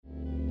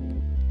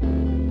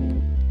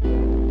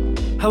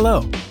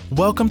Hello,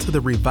 welcome to the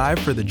Revive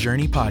for the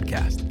Journey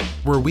podcast,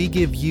 where we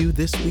give you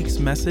this week's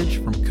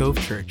message from Cove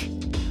Church.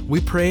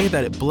 We pray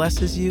that it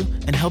blesses you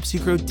and helps you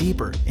grow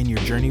deeper in your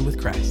journey with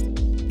Christ.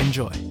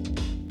 Enjoy.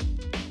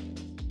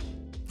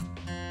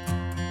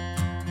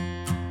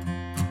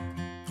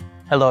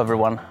 Hello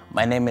everyone,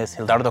 my name is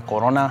Hildardo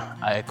Corona.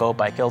 I go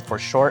by Gil for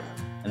short,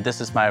 and this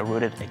is my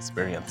Rooted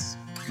experience.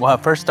 Well,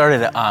 I first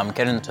started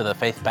getting into the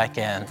faith back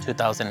in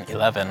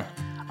 2011.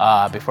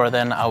 Before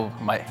then,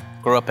 I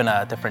grew up in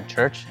a different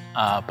church,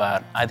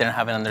 but I didn't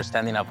have an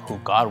understanding of who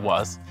God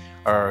was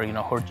or,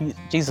 who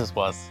Jesus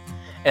was.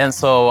 And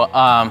so,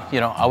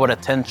 I would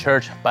attend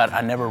church, but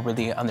I never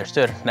really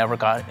understood, never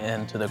got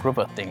into the group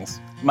of things.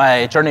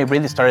 My journey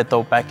really started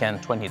though back in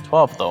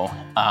 2012 though.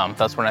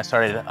 That's when I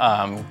started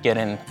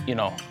getting,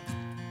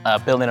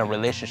 building a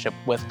relationship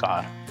with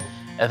God.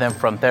 And then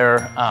from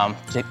there,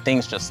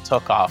 things just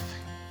took off.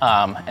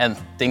 And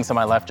things in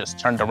my life just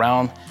turned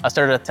around. I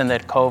started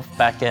attending Cove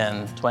back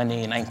in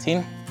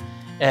 2019.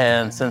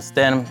 And since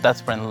then, that's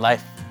when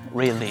life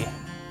really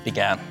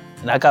began.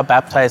 And I got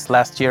baptized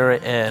last year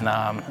in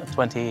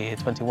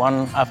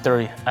 2021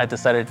 after I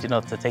decided,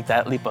 to take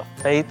that leap of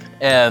faith.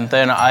 And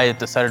then I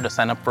decided to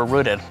sign up for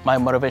Rooted. My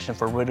motivation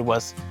for Rooted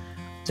was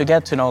to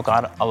get to know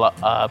God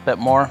a bit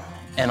more,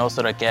 and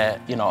also to get,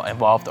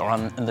 involved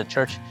around in the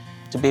church,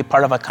 to be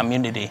part of a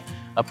community,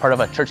 a part of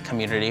a church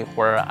community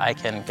where I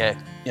can get,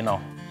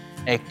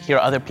 hear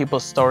other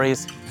people's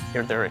stories,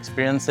 hear their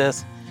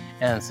experiences,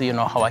 and see,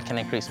 how I can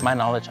increase my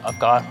knowledge of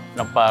God,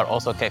 but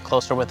also get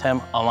closer with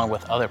Him along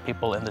with other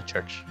people in the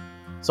church.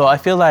 So I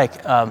feel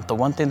like the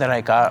one thing that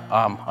I got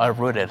out of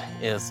Rooted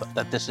is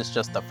that this is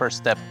just the first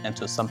step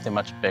into something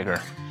much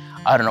bigger.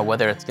 I don't know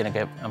whether it's going to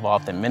get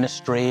involved in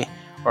ministry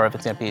or if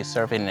it's going to be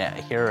serving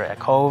here at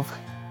Cove,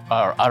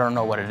 or I don't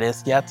know what it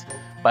is yet,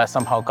 but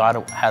somehow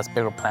God has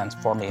bigger plans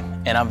for me.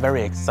 And I'm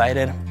very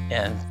excited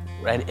and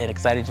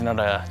excited,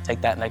 to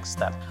take that next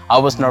step. I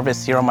was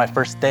nervous here on my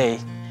first day,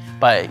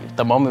 but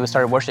the moment we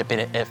started worshiping,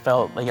 it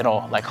felt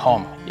like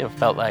home. It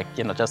felt like,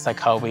 just like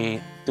how we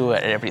do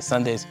it every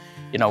Sundays,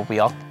 we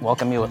all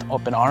welcome you with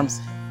open arms.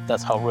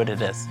 That's how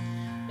Rooted is.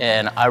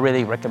 And I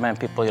really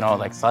recommend people,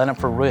 sign up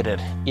for Rooted.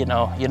 You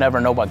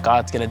never know what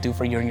God's gonna do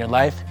for you in your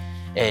life,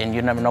 and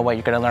you never know what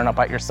you're gonna learn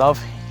about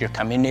yourself, your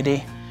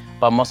community,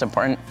 but most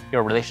important,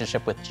 your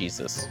relationship with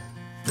Jesus.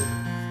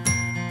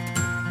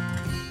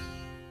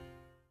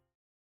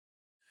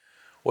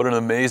 What an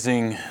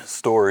amazing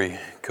story,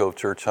 Cove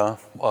Church, huh?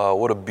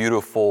 What a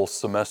beautiful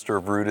semester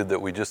of Rooted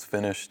that we just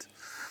finished.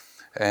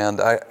 And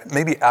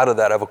maybe out of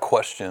that, I have a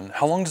question.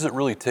 How long does it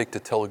really take to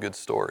tell a good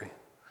story?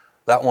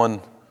 That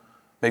one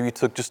maybe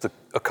took just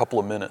a couple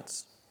of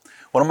minutes.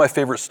 One of my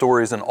favorite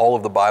stories in all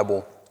of the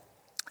Bible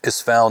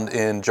is found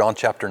in John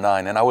chapter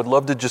 9. And I would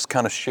love to just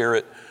kind of share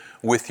it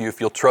with you, if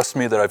you'll trust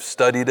me that I've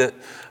studied it,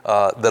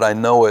 that I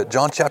know it.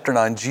 John chapter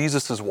 9,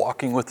 Jesus is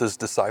walking with his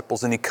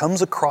disciples, and he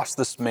comes across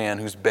this man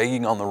who's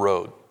begging on the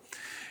road.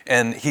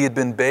 And he had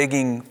been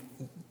begging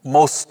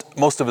most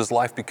of his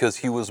life because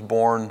he was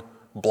born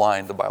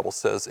blind, the Bible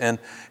says. And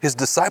the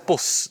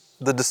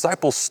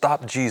disciples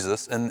stop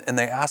Jesus, and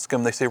they ask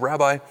him, they say,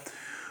 "Rabbi,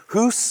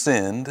 who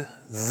sinned,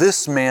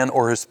 this man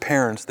or his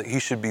parents, that he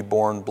should be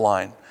born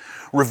blind?"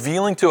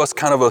 Revealing to us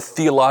kind of a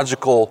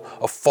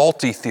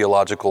faulty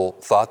theological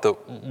thought that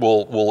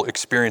we'll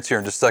experience here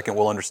in just a second.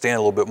 We'll understand a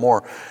little bit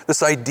more.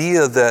 This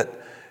idea that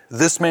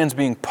this man's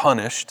being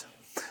punished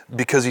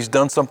because he's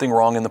done something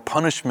wrong, and the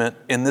punishment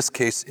in this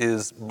case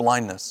is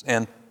blindness.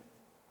 And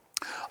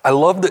I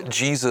love that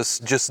Jesus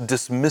just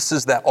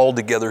dismisses that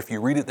altogether. If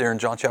you read it there in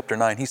John chapter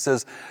 9, he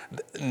says,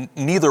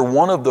 neither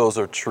one of those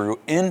are true.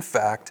 In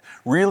fact,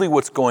 really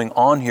what's going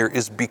on here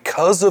is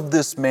because of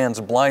this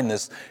man's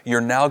blindness, you're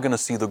now going to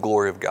see the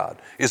glory of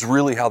God, is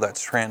really how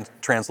that's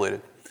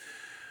translated.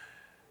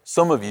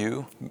 Some of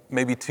you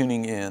may be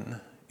tuning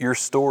in. Your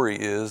story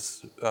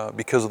is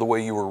because of the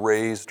way you were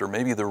raised, or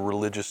maybe the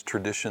religious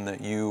tradition that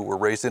you were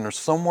raised in, or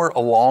somewhere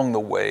along the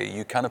way,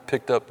 you kind of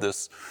picked up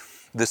this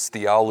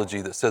theology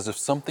that says if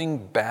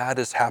something bad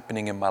is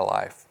happening in my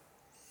life,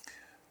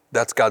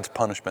 that's God's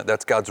punishment,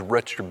 that's God's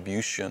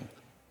retribution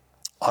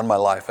on my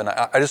life. And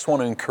I just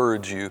want to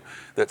encourage you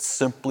that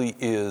simply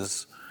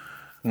is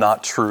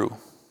not true.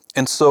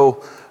 And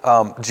so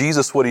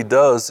Jesus, what he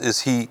does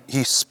is he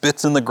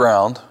spits in the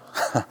ground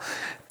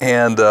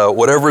and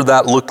whatever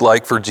that looked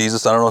like for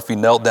Jesus, I don't know if he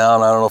knelt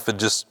down, I don't know if it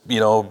just,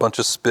 a bunch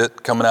of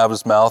spit coming out of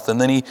his mouth. And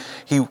then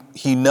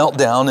he knelt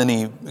down and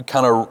he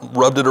kind of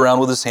rubbed it around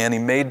with his hand. He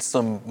made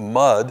some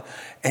mud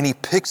and he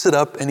picks it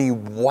up and he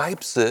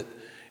wipes it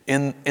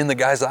in the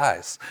guy's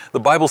eyes. The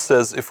Bible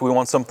says, if we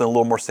want something a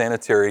little more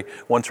sanitary,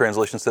 one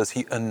translation says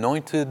he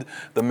anointed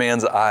the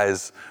man's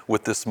eyes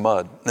with this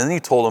mud. And then he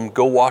told him,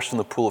 go wash in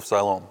the pool of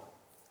Siloam.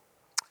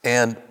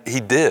 And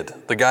he did.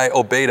 The guy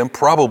obeyed him,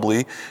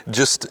 probably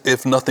just,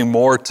 if nothing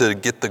more, to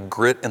get the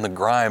grit and the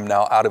grime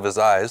now out of his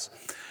eyes.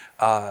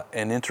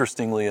 And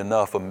interestingly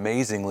enough,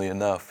 amazingly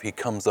enough, he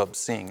comes up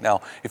seeing.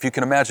 Now, if you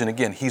can imagine,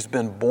 again, he's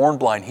been born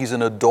blind. He's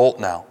an adult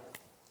now.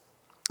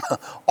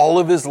 all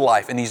of his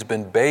life, and he's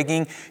been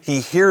begging.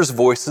 He hears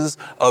voices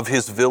of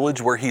his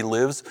village where he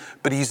lives,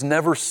 but he's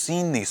never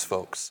seen these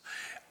folks.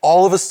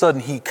 All of a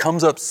sudden, he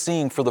comes up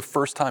seeing for the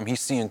first time.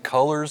 He's seeing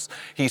colors,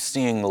 he's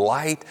seeing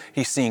light,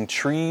 he's seeing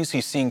trees,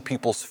 he's seeing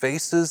people's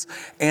faces,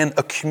 and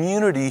a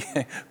community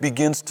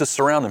begins to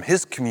surround him,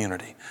 his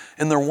community.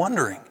 And they're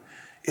wondering,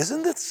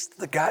 isn't this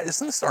the guy,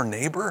 isn't this our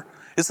neighbor?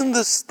 Isn't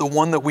this the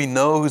one that we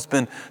know who's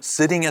been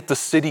sitting at the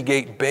city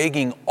gate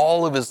begging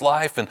all of his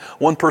life? And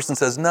one person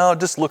says, no, it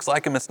just looks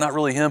like him. It's not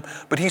really him.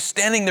 But he's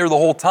standing there the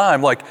whole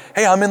time like,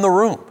 hey, I'm in the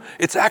room.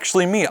 It's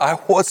actually me. I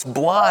was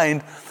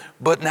blind,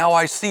 but now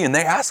I see. And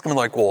they ask him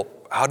like, well,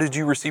 how did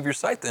you receive your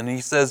sight then? And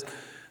he says,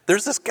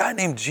 there's this guy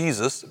named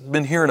Jesus,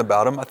 been hearing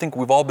about him. I think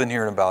we've all been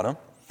hearing about him.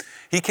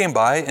 He came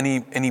by and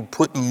he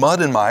put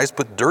mud in my eyes,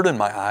 put dirt in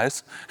my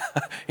eyes.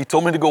 He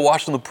told me to go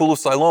wash in the pool of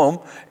Siloam,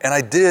 and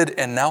I did,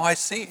 and now I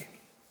see.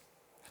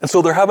 And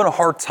so they're having a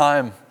hard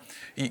time,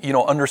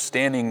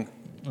 understanding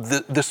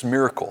this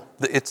miracle.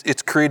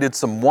 It's created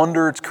some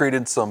wonder, it's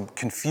created some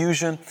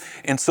confusion.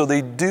 And so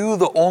they do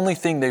the only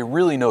thing they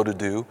really know to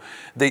do.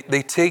 They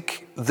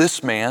take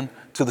this man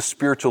to the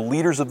spiritual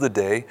leaders of the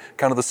day,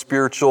 kind of the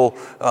spiritual,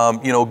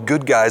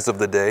 good guys of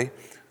the day,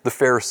 the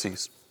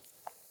Pharisees.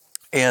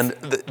 And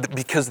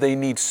because they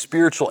need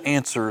spiritual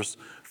answers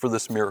for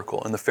this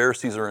miracle. And the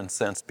Pharisees are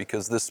incensed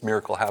because this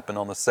miracle happened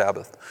on the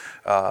Sabbath.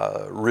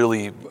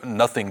 Really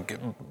nothing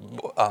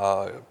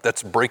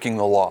that's breaking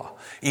the law.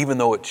 Even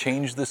though it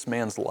changed this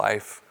man's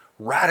life,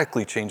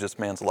 radically changed this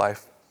man's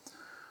life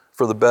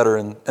for the better.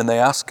 And they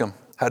ask him,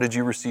 how did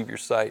you receive your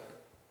sight?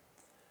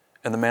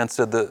 And the man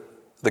said, the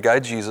guy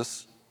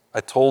Jesus,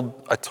 I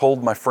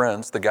told my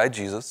friends, the guy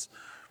Jesus,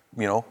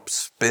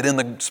 spit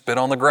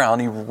on the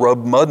ground. He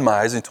rubbed mud in my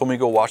eyes and he told me to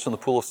go wash in the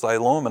pool of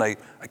Siloam, and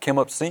I came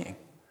up seeing.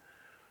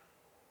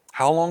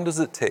 How long does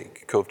it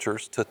take, Cove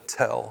Church, to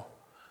tell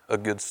a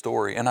good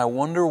story? And I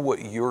wonder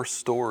what your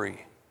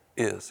story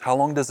is. How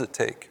long does it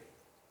take?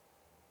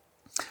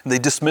 They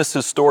dismiss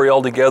his story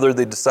altogether.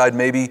 They decide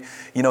maybe,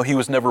 he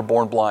was never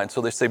born blind.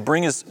 So they say,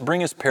 bring his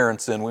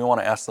parents in. We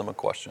want to ask them a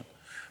question.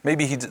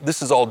 Maybe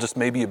this is all just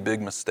maybe a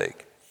big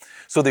mistake.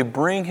 So they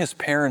bring his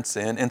parents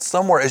in, and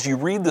somewhere, as you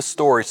read the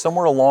story,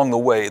 somewhere along the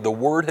way, the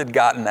word had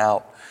gotten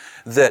out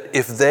that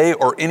if they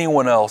or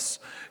anyone else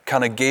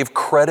kind of gave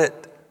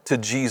credit to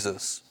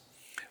Jesus,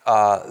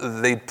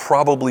 they'd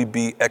probably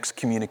be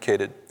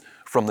excommunicated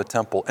from the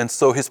temple. And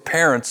so his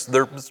parents,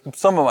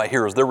 some of my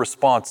heroes, their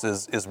response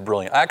is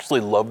brilliant. I actually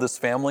love this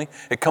family.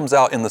 It comes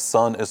out in the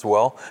Son as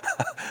well.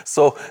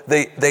 So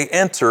they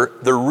enter,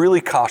 they're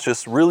really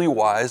cautious, really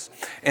wise.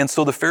 And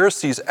so the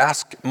Pharisees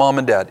ask mom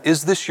and dad,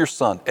 is this your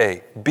son?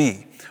 A.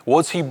 B,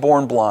 was he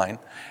born blind?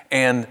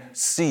 And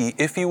C,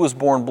 if he was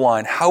born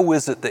blind, how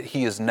is it that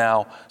he is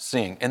now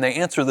seeing? And they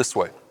answer this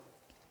way.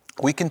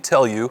 We can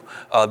tell you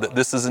that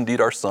this is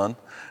indeed our son.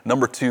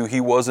 Number 2,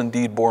 he was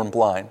indeed born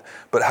blind.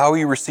 But how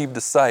he received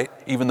the sight,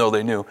 even though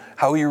they knew,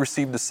 how he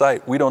received the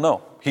sight, we don't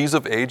know. He's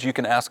of age, you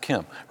can ask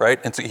him, right?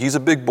 And so he's a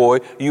big boy,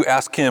 you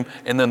ask him,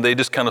 and then they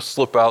just kind of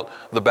slip out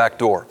the back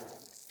door.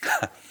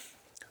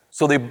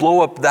 So they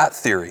blow up that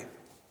theory.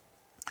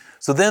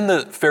 So then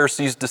the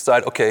Pharisees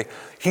decide, okay,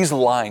 he's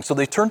lying. So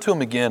they turn to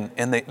him again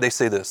and they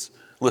say this,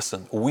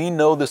 listen, we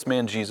know this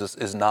man Jesus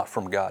is not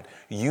from God.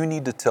 You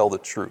need to tell the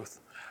truth.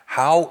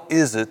 How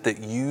is it that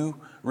you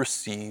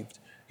received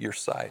your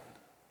sight?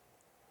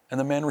 And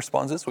the man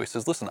responds this way. He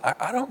says, listen,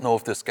 I don't know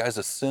if this guy's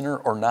a sinner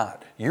or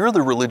not. You're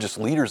the religious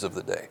leaders of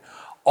the day.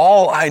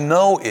 All I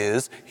know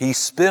is he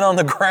spit on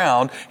the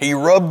ground, he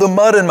rubbed the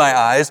mud in my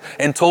eyes,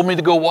 and told me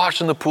to go wash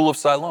in the pool of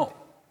Siloam.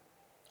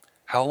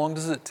 How long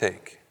does it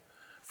take,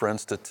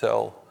 friends, to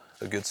tell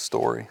a good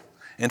story?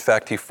 In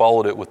fact, he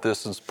followed it with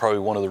this, and it's probably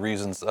one of the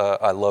reasons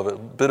I love it, a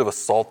bit of a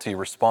salty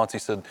response. He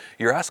said,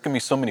 you're asking me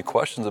so many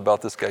questions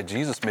about this guy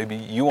Jesus, maybe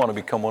you want to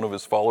become one of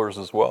his followers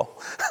as well.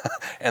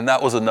 And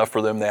that was enough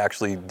for them. They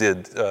actually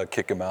did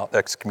kick him out,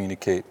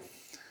 excommunicate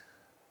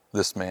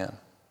this man.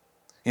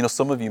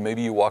 Some of you,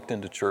 maybe you walked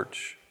into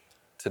church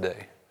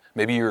today.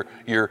 Maybe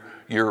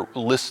you're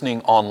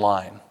listening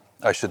online,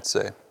 I should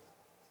say.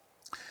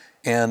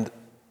 And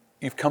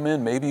you've come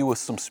in maybe with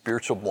some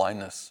spiritual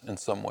blindness in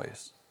some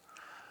ways.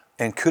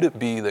 And could it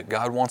be that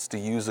God wants to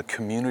use a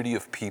community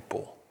of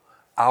people,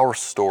 our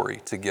story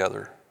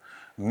together,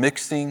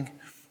 mixing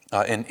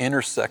and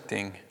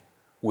intersecting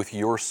with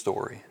your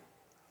story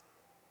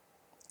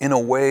in a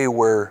way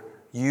where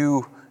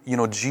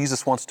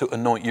Jesus wants to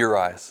anoint your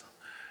eyes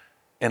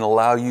and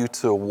allow you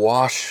to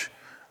wash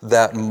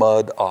that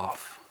mud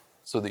off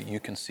so that you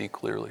can see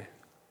clearly.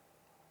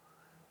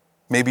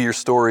 Maybe your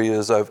story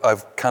is,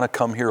 I've kind of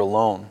come here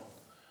alone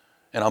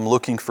and I'm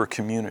looking for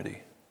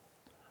community.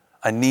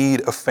 I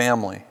need a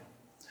family.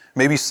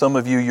 Maybe some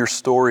of you, your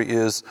story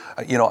is,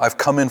 I've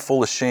come in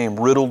full of shame,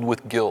 riddled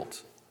with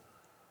guilt.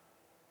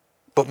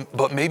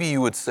 But maybe you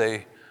would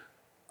say,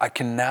 I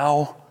can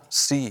now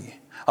see.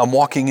 I'm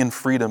walking in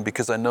freedom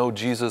because I know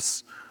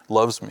Jesus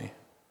loves me.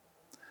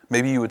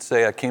 Maybe you would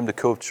say, I came to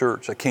Cove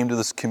Church. I came to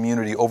this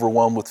community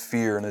overwhelmed with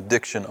fear and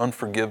addiction,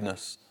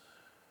 unforgiveness,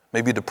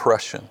 maybe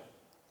depression.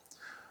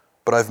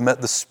 but I've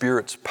met the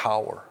Spirit's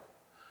power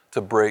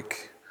to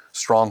break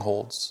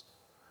strongholds.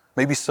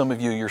 Maybe some of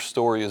you, your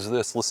story is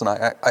this. Listen,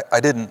 I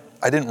didn't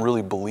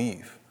really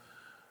believe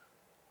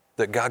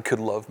that God could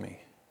love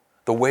me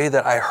the way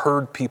that I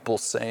heard people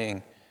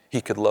saying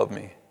he could love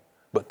me.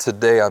 But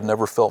today I've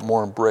never felt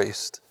more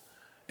embraced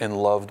and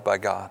loved by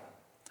God.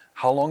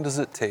 How long does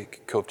it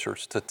take, Cove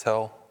Church, to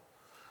tell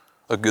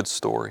a good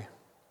story?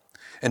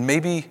 And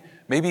maybe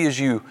as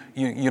you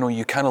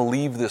kind of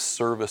leave this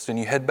service and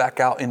you head back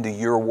out into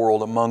your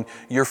world, among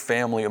your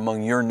family,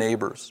 among your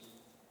neighbors,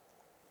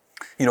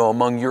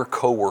 among your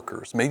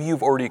coworkers, maybe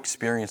you've already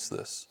experienced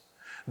this.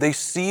 They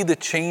see the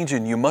change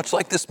in you, much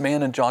like this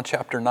man in John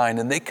chapter 9,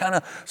 and they kind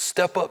of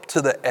step up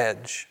to the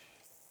edge.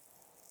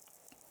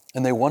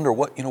 And they wonder,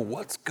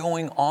 what's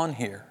going on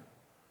here?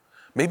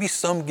 Maybe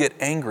some get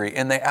angry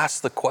and they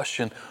ask the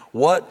question,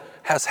 what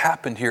has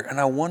happened here? And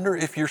I wonder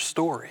if your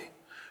story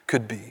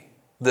could be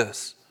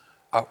this.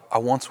 I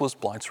once was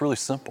blind. It's really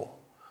simple.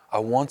 I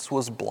once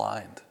was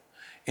blind,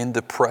 in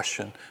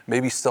depression,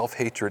 maybe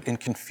self-hatred, in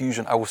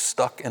confusion. I was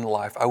stuck in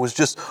life. I was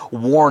just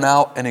worn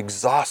out and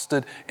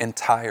exhausted and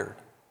tired.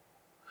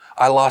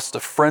 I lost a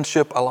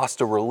friendship. I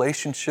lost a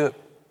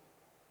relationship.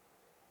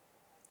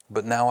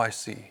 But now I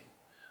see.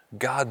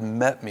 God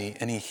met me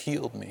and he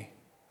healed me.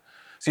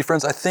 See,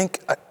 friends, I think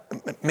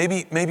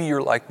maybe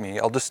you're like me.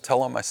 I'll just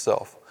tell on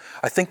myself.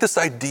 I think this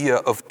idea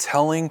of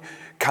telling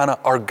kind of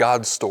our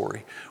God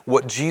story,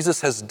 what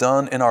Jesus has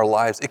done in our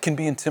lives, it can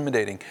be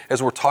intimidating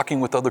as we're talking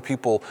with other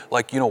people.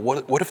 Like,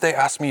 what if they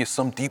ask me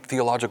some deep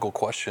theological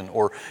question,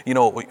 or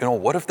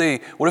what if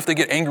they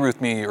get angry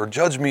with me or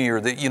judge me, or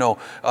they,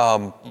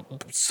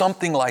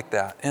 something like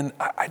that. And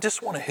I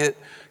just want to hit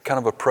kind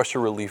of a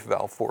pressure relief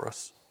valve for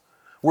us.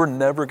 We're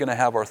never going to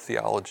have our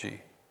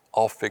theology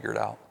all figured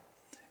out.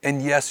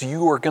 And yes,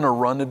 you are going to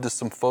run into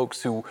some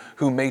folks who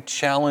may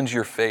challenge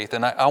your faith.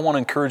 And I want to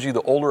encourage you,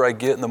 the older I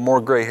get and the more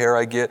gray hair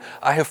I get,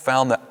 I have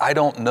found that I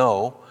don't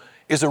know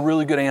is a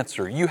really good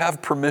answer. You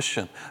have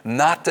permission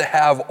not to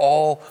have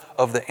all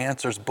of the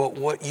answers, but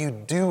what you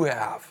do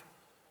have,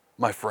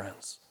 my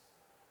friends,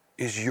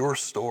 is your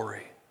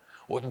story,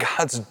 what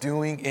God's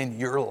doing in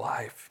your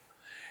life.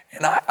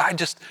 And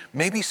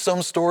maybe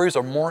some stories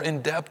are more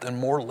in-depth and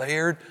more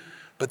layered,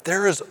 but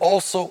there is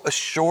also a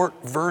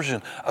short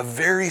version, a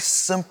very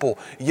simple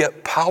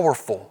yet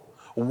powerful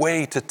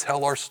way to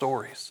tell our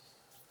stories.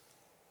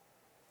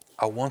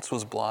 I once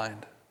was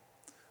blind,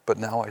 but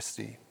now I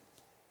see.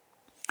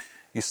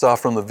 You saw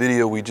from the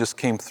video we just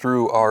came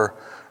through our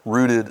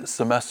Rooted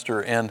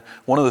semester, and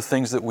one of the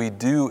things that we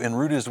do in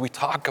Rooted is we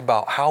talk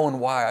about how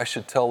and why I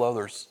should tell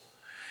others.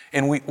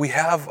 And we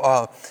have,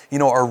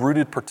 our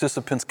Rooted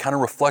participants kind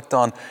of reflect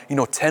on,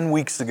 10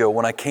 weeks ago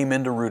when I came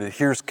into Rooted,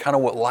 here's kind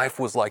of what life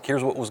was like,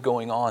 here's what was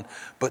going on.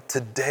 But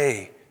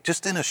today,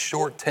 just in a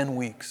short 10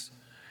 weeks,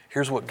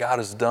 here's what God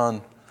has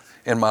done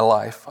in my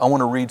life. I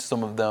want to read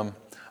some of them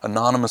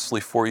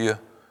anonymously for you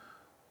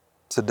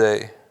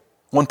today.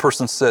 One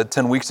person said,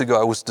 10 weeks ago,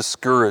 I was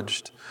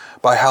discouraged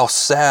by how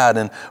sad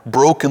and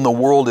broken the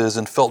world is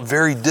and felt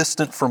very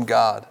distant from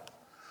God.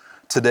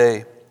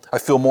 Today, I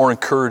feel more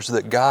encouraged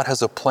that God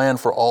has a plan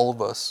for all of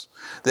us,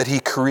 that he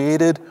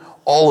created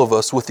all of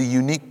us with a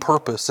unique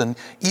purpose. And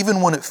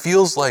even when it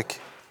feels like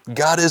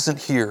God isn't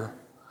here,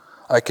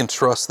 I can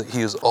trust that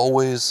he is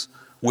always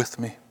with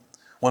me.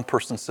 One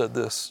person said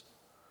this,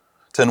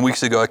 10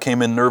 weeks ago, I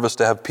came in nervous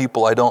to have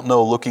people I don't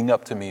know looking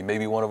up to me,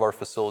 maybe one of our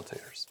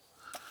facilitators.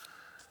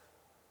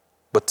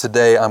 But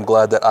today, I'm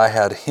glad that I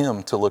had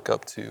him to look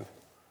up to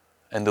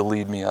and to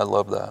lead me. I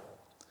love that.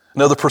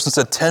 Another person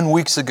said, 10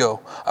 weeks ago,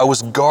 I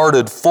was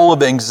guarded, full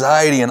of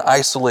anxiety and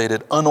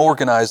isolated,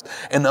 unorganized,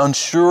 and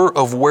unsure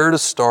of where to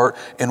start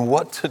and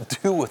what to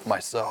do with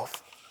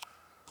myself.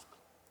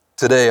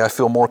 Today, I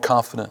feel more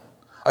confident.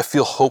 I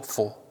feel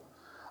hopeful.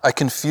 I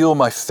can feel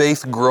my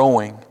faith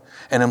growing,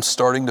 and I'm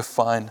starting to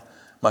find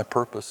my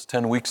purpose.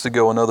 10 weeks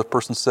ago, another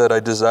person said,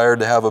 I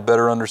desired to have a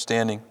better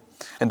understanding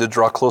and to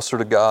draw closer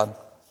to God.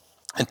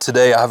 And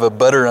today, I have a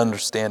better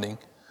understanding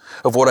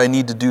of what I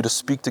need to do to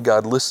speak to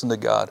God, listen to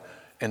God,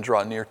 and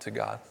draw near to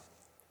God.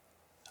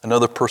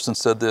 Another person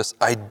said this,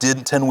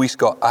 10 weeks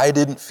ago, I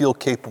didn't feel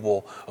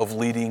capable of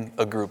leading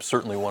a group,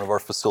 certainly one of our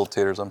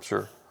facilitators, I'm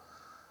sure.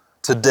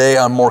 Today,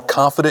 I'm more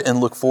confident and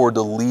look forward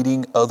to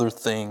leading other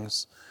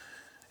things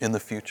in the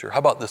future. How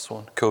about this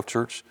one, Cove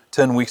Church?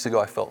 10 weeks ago,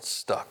 I felt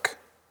stuck.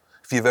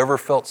 If you've ever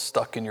felt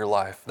stuck in your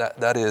life,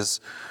 that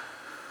is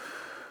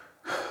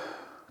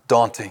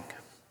daunting.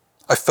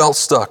 I felt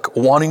stuck,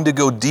 wanting to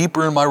go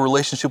deeper in my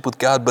relationship with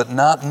God, but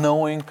not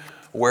knowing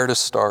where to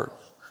start.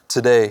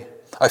 Today,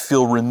 I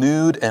feel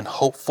renewed and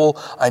hopeful.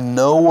 I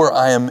know where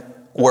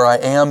I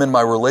am in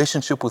my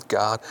relationship with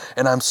God,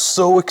 and I'm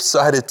so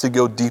excited to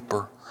go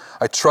deeper.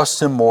 I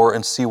trust him more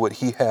and see what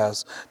he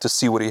has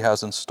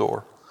in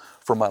store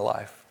for my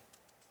life.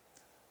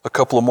 A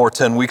couple of more,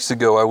 10 weeks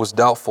ago, I was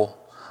doubtful.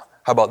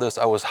 How about this?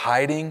 I was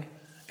hiding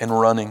and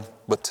running,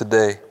 but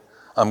today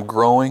I'm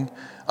growing,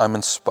 I'm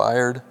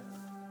inspired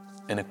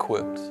and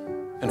equipped.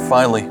 And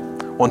finally,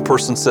 one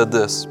person said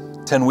this,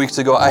 10 weeks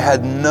ago, I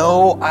had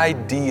no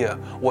idea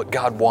what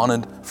God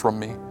wanted from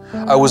me.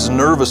 I was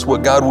nervous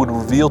what God would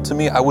reveal to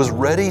me. I was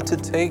ready to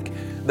take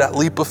that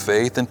leap of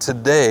faith. And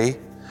today,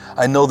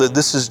 I know that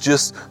this is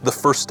just the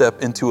first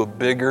step into a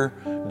bigger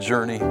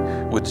journey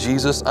with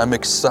Jesus. I'm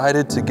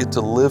excited to get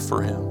to live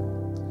for Him.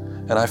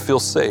 And I feel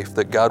safe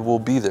that God will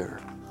be there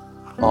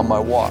on my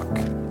walk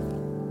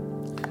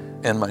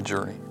and my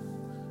journey.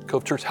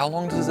 Cove Church, how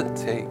long does it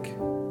take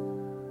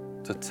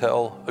to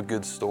tell a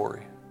good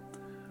story?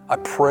 I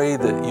pray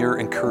that you're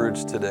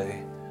encouraged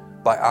today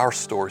by our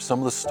story, some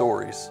of the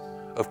stories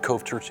of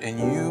Cove Church, and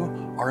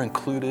you are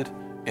included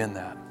in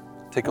that.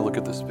 Take a look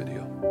at this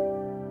video.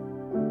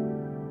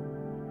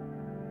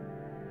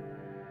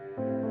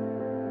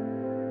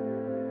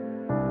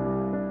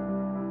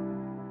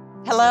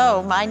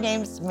 Hello, my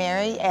name's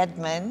Mary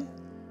Edmond,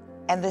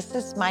 and this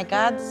is my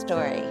God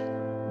story,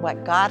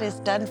 what God has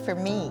done for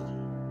me.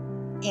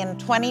 In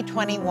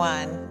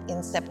 2021,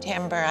 in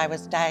September, I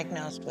was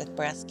diagnosed with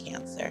breast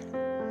cancer.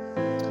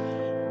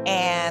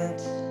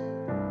 And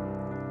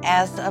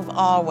as of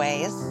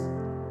always,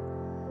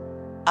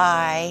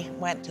 I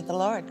went to the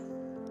Lord.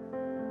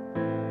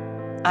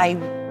 I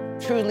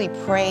truly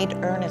prayed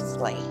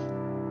earnestly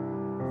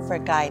for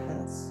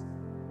guidance.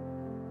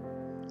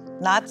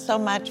 Not so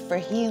much for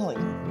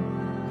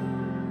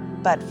healing,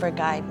 but for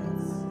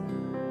guidance.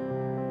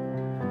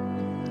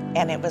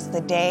 And it was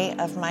the day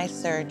of my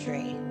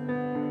surgery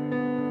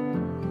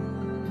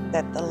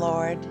that the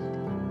Lord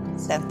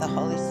sent the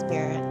Holy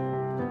Spirit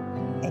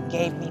and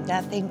gave me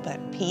nothing but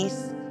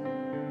peace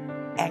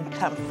and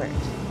comfort.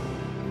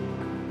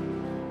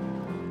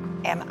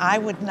 And I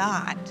would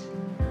not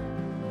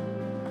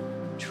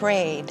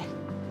trade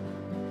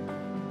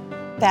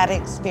that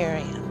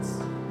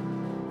experience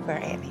for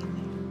anything.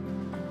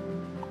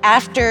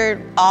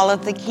 After all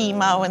of the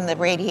chemo and the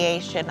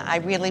radiation, I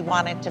really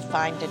wanted to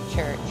find a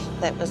church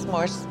that was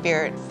more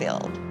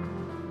spirit-filled.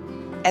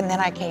 And then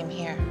I came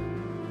here.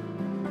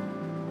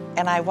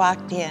 And I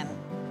walked in,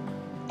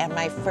 and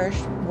my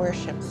first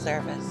worship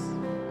service,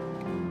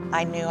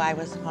 I knew I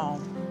was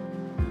home.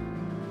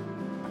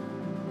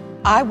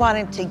 I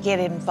wanted to get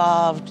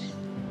involved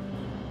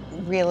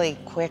really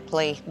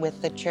quickly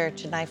with the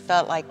church, and I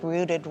felt like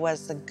Rooted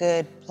was a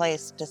good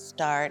place to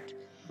start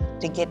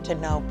to get to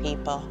know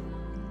people.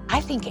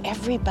 I think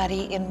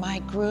everybody in my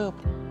group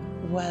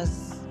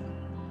was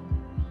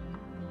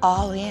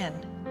all in.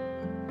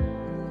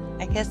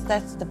 I guess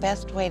that's the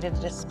best way to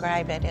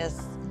describe it,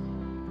 is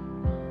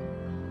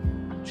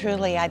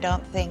truly, I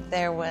don't think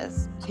there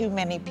was too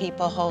many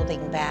people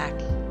holding back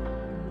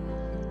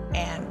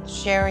and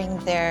sharing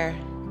their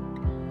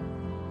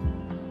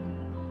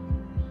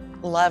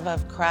love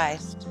of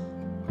Christ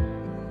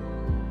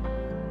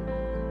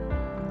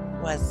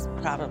was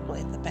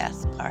probably the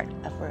best part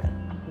of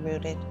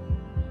Rooted.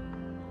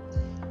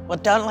 Well,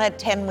 don't let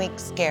 10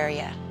 weeks scare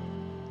you.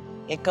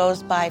 It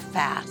goes by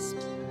fast.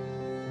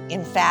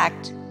 In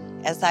fact,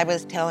 as I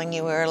was telling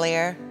you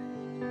earlier,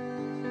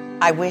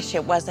 I wish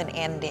it wasn't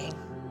ending.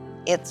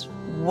 It's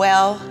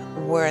well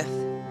worth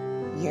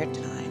your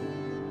time.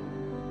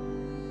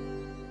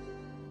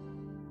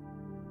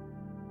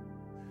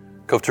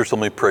 Cove Church,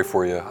 let me pray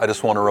for you. I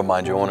just want to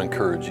remind you, I want to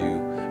encourage you.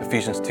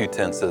 Ephesians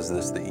 2:10 says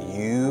this, that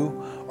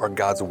you are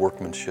God's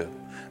workmanship.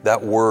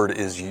 That word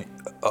is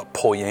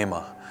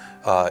poema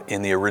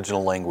in the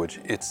original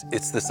language.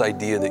 It's this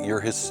idea that you're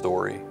His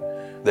story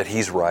that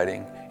He's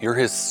writing. You're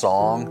His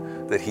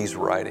song that He's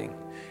writing.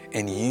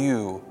 And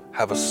you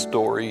have a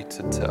story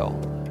to tell.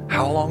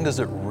 How long does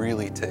it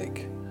really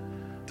take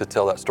to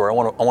tell that story? I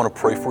want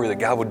to pray for you that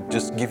God would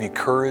just give you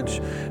courage,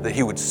 that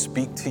He would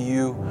speak to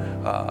you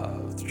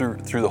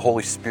through the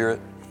Holy Spirit.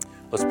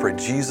 Let's pray.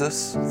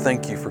 Jesus,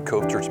 thank you for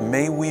Cove Church.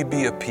 May we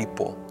be a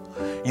people.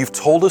 You've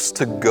told us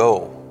to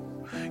go.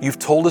 You've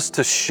told us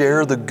to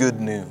share the good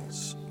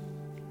news.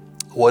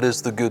 What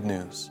is the good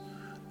news?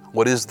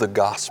 What is the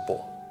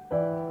gospel?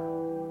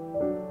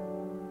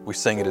 We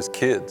sang it as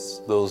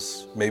kids,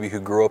 those maybe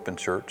who grew up in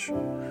church.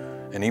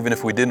 And even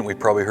if we didn't, we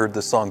probably heard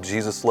this song,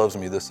 Jesus Loves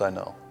Me, This I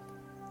Know.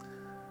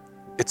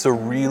 It's a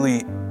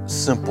really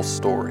simple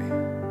story.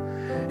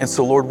 And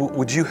so, Lord,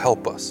 would you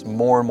help us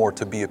more and more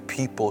to be a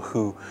people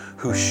who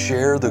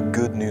share the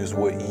good news,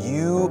 what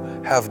you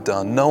have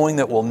done, knowing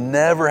that we'll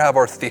never have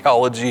our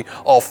theology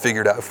all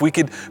figured out. If we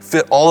could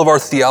fit all of our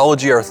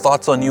theology, our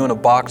thoughts on you in a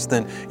box,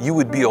 then you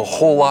would be a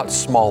whole lot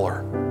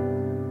smaller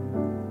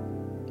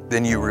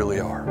than you really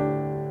are.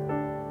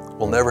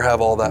 We'll never have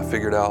all that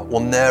figured out.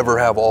 We'll never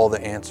have all the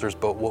answers,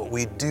 but what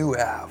we do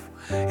have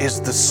is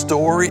the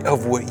story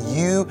of what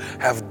you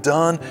have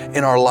done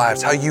in our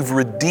lives, how you've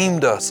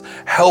redeemed us,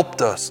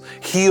 helped us,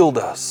 healed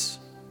us,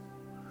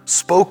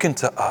 spoken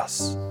to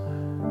us.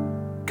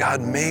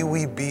 God, may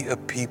we be a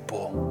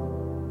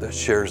people that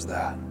shares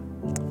that.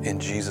 In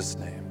Jesus'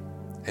 name,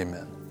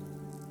 amen.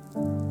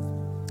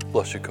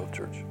 Bless you, Cove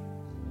Church.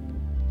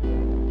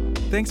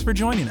 Thanks for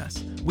joining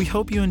us. We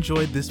hope you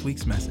enjoyed this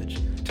week's message.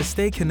 To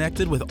stay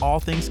connected with all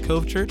things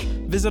Cove Church,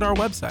 visit our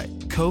website,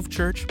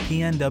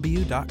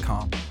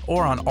 covechurchpnw.com,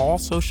 or on all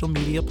social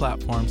media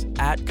platforms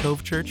at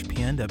Cove Church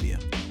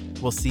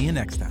PNW. We'll see you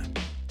next time.